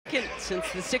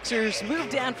since the Sixers moved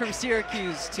down from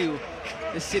Syracuse to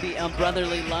the city of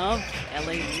brotherly love.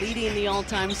 LA leading the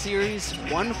all-time series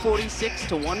 146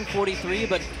 to 143,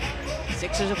 but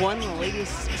Sixers have won the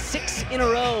latest 6 in a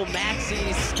row.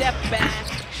 Maxey step back,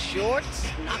 short,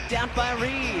 knocked out by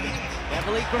Reed.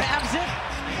 Beverly grabs it,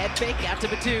 head fake out to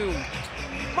Batum.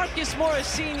 Marcus Morris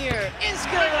Sr. is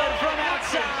good from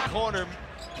outside. Corner,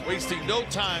 wasting no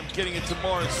time getting it to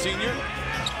Morris Sr.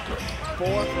 4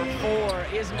 for 4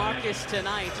 is Marcus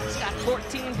tonight. He's got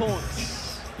 14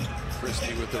 points.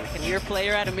 Christie with the Second-year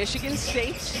player out of Michigan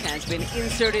State has been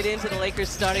inserted into the Lakers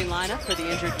starting lineup for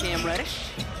the injured Cam Reddish.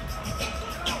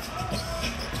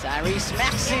 Tyrese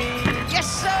Maxey, yes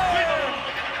sir!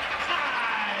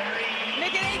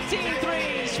 Making 18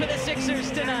 threes for the Sixers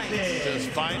tonight. just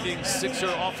finding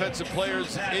Sixer offensive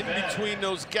players in between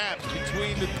those gaps,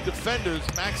 between the defenders.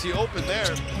 Maxey open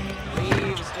there.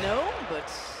 Reeves, no,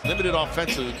 but Limited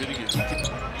offensive, but he can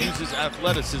use his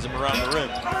athleticism around the rim.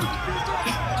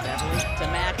 Beverly to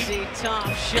Maxey, top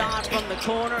shot from the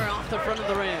corner off the front of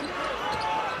the rim.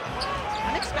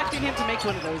 I'm expecting him to make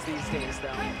one of those these days, though.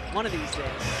 One of these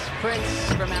days.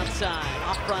 Prince from outside,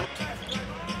 off front.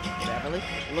 Beverly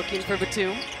looking for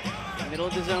Batum, middle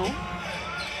of the zone.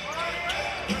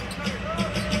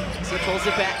 He pulls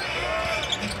it back.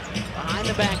 Behind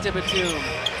the back to Batum.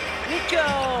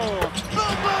 Nico!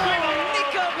 Boom, boom!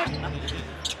 Nico!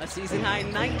 A season-high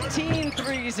 19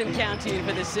 threes and counting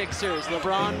for the Sixers.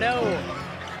 LeBron, no.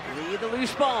 Lead the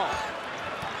loose ball.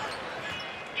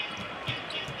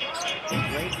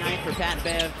 Great night for Pat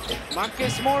Bev.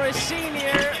 Marcus Morris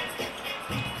Sr.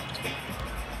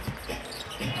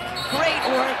 Great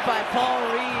work by Paul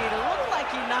Reed. Looked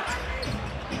like he knocked.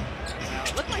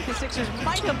 Looked like the Sixers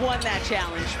might have won that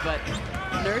challenge, but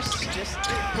Nurse just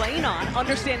playing on,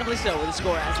 understandably so with the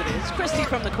score as it is. Christie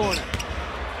from the corner.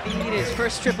 He needed his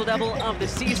first triple-double of the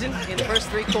season in the first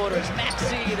 3 quarters.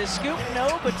 Maxey, the scoop,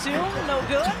 no. Batum, no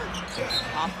good.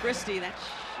 Off Christie, that's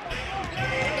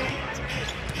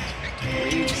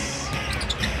Reeves.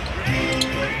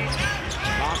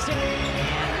 Lost it,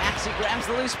 and Maxey grabs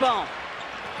the loose ball.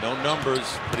 No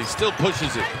numbers, but he still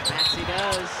pushes it. Maxey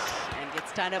does, and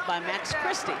gets tied up by Max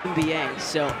Christie. NBA,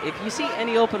 so if you see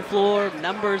any open floor,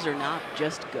 numbers or not,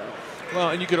 just go. Well,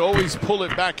 and you could always pull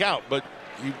it back out, but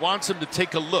he wants him to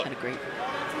take a look. Had a great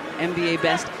NBA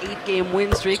best 8-game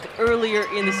win streak earlier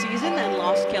in the season, and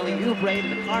lost Kelly Oubre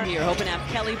to the car here. Hoping to have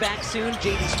Kelly back soon.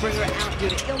 Jaden Springer out due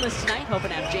to illness tonight. Hoping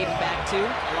to have Jaden back too,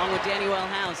 along with Danny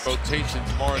Wellhouse. Rotations,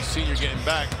 Morris Sr. getting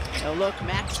back. Oh look,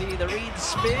 Maxey, the Reed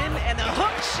spin, and the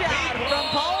hook shot from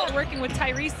Paul. Working with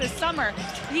Tyrese this summer.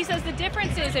 He says the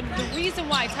difference is, and the reason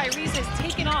why Tyrese has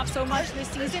taken off so much this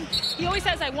season, he always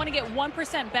says, I want to get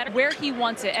 1% better where he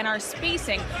wants it, and our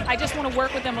spacing, I just want to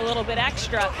work with him a little bit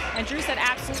extra. And Drew said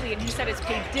absolutely, and he said it's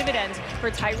paid dividends for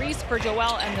Tyrese, for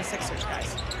Joel, and the Sixers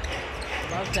guys.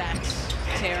 Love that,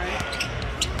 Taryn.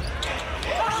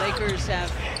 Lakers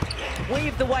have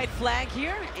waved the white flag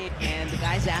here, and the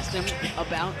guys asked him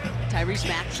about Tyrese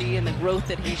Maxey and the growth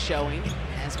that he's showing.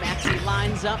 As Maxey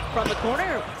lines up from the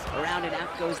corner, around and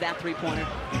out goes that 3-pointer.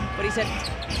 But he said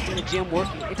he's in the gym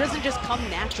working. It doesn't just come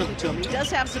naturally to him. He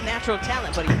does have some natural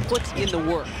talent, but he puts in the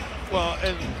work. Well,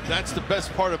 and that's the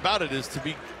best part about it, is to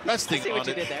be resting I see on what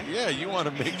you it. did there. Yeah, you want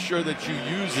to make sure that you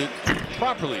use it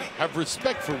properly. Have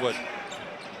respect for what.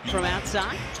 From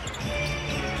outside,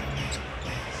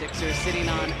 Sixers sitting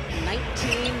on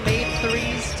 19 made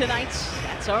threes tonight.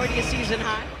 That's already a season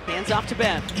high. Hands off to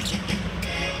Bev.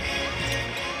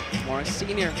 Morris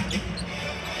Sr.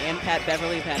 and Pat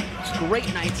Beverly have had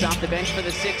great nights off the bench for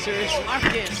the Sixers.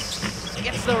 Marcus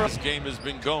gets the... This game has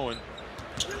been going.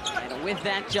 And with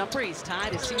that jumper, he's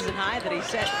tied a season high that he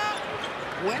set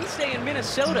Wednesday in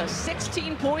Minnesota.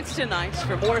 16 points tonight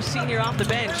for Morris Sr. off the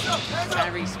bench.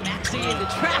 Tyrese Maxey into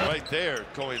trap. Right there,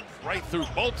 going right through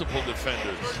multiple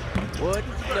defenders. Wood,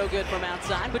 no good from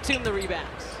outside. Batum the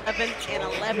rebounds. 7 and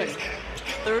 11.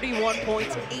 31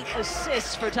 points, 8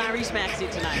 assists for Tyrese Maxey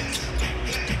tonight.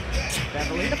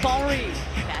 Beverly to Paul Reed.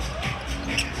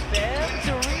 Bev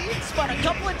to Reed, spun a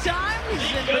couple of times.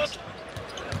 And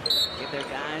give their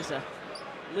guys a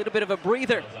little bit of a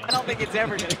breather. I don't think it's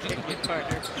ever going to kick it,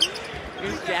 partner.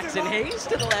 Here's Jackson Hayes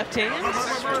to the left hand.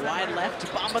 Wide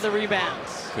left, bomb of the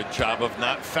rebounds. Good job of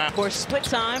not fouling. Of course, split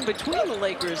time between the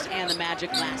Lakers and the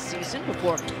Magic last season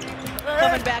before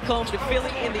coming back home to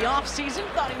Philly in the offseason.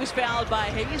 Thought he was fouled by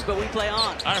Hayes, but we play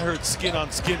on. I heard skin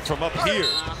on skin from up here.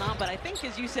 But I think,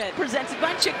 as you said, presented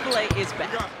by Chick-fil-A is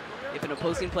back. If an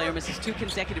opposing player misses 2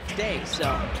 consecutive days,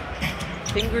 so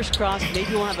fingers crossed,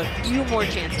 maybe we'll have a few more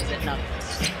chances at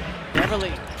Nuggets.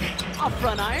 Beverly off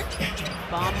front iron.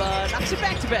 Bamba knocks it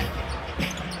back to Bev.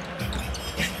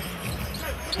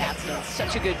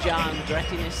 such a good job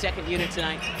directing his second unit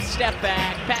tonight. Step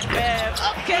back, Pat Bev,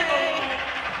 okay!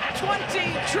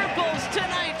 20 triples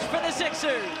tonight for the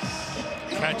Sixers.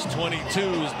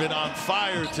 Catch-22 has been on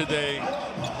fire today.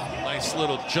 Nice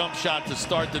little jump shot to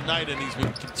start the night, and he's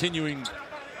been continuing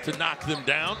to knock them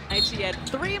down. He had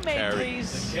 3 made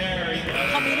threes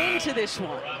coming into this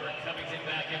one.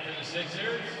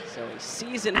 So a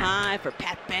season high for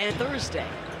Pat Bev Thursday.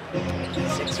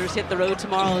 Sixers hit the road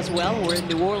tomorrow as well. We're in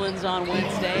New Orleans on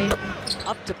Wednesday,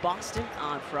 up to Boston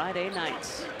on Friday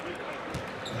nights.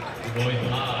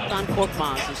 Don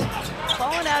Korkmaz is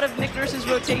falling out of Nick Nurse's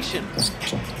rotation.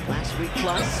 Last week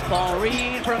plus, Paul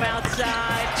Reed from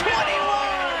outside, 21!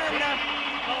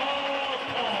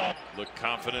 Looked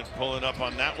confident pulling up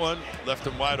on that one. Left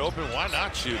him wide open. Why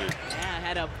not shoot it? Yeah,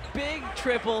 had a big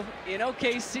triple in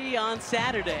OKC on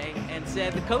Saturday and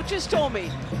said, the coaches told me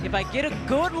if I get a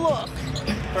good look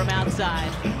from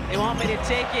outside, they want me to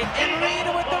take it and Reed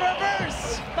with the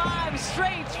reverse. 5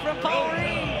 straight from Paul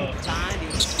Reed. Tied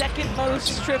his second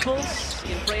most triples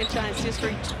in franchise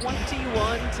history,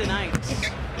 21 tonight.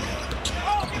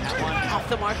 That one off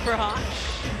the mark for Hodge.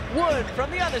 Wood from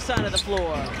the other side of the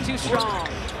floor, too strong.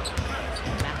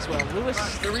 Maxwell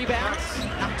Lewis, the rebounds,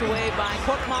 knocked away by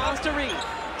Korkmaz to Reed.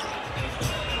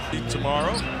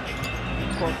 Tomorrow.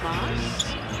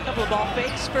 Korkmaz, a couple of ball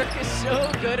fakes. Burke is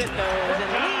so good at those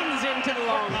and leans into the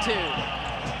long 2.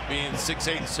 Being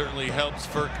 6'8" certainly helps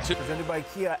Furk too. Presented by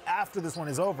Kia after this one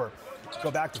is over. Go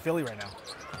back to Philly right now.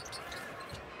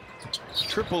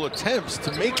 Triple attempts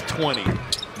to make 20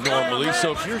 normally,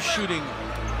 so if you're shooting...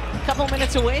 A couple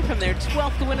minutes away from their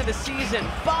 12th win of the season.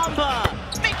 Bamba,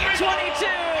 making 22!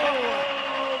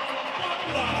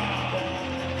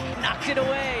 Knocked it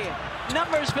away.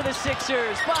 Numbers for the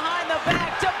Sixers. Behind the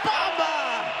back to Bamba!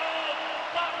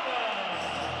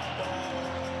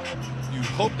 You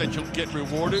hope that you'll get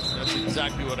rewarded. That's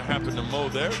exactly what happened to Mo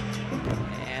there.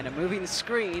 And a moving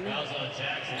screen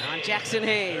on Jackson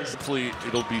Hayes. Hopefully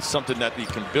it'll be something that they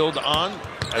can build on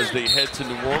as they head to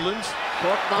New Orleans.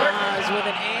 Korkmaz with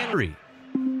an and.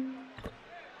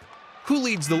 Who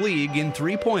leads the league in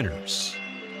three-pointers?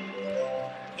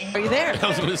 Are you there? I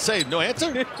was going to say, no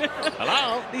answer?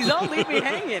 Hello? These all leave me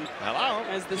hanging. Hello?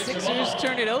 As the Sixers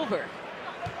turn it over.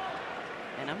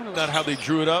 And I'm going to... Not how they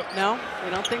drew it up? No,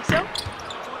 you don't think so?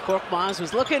 Korkmaz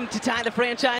was looking to tie the franchise.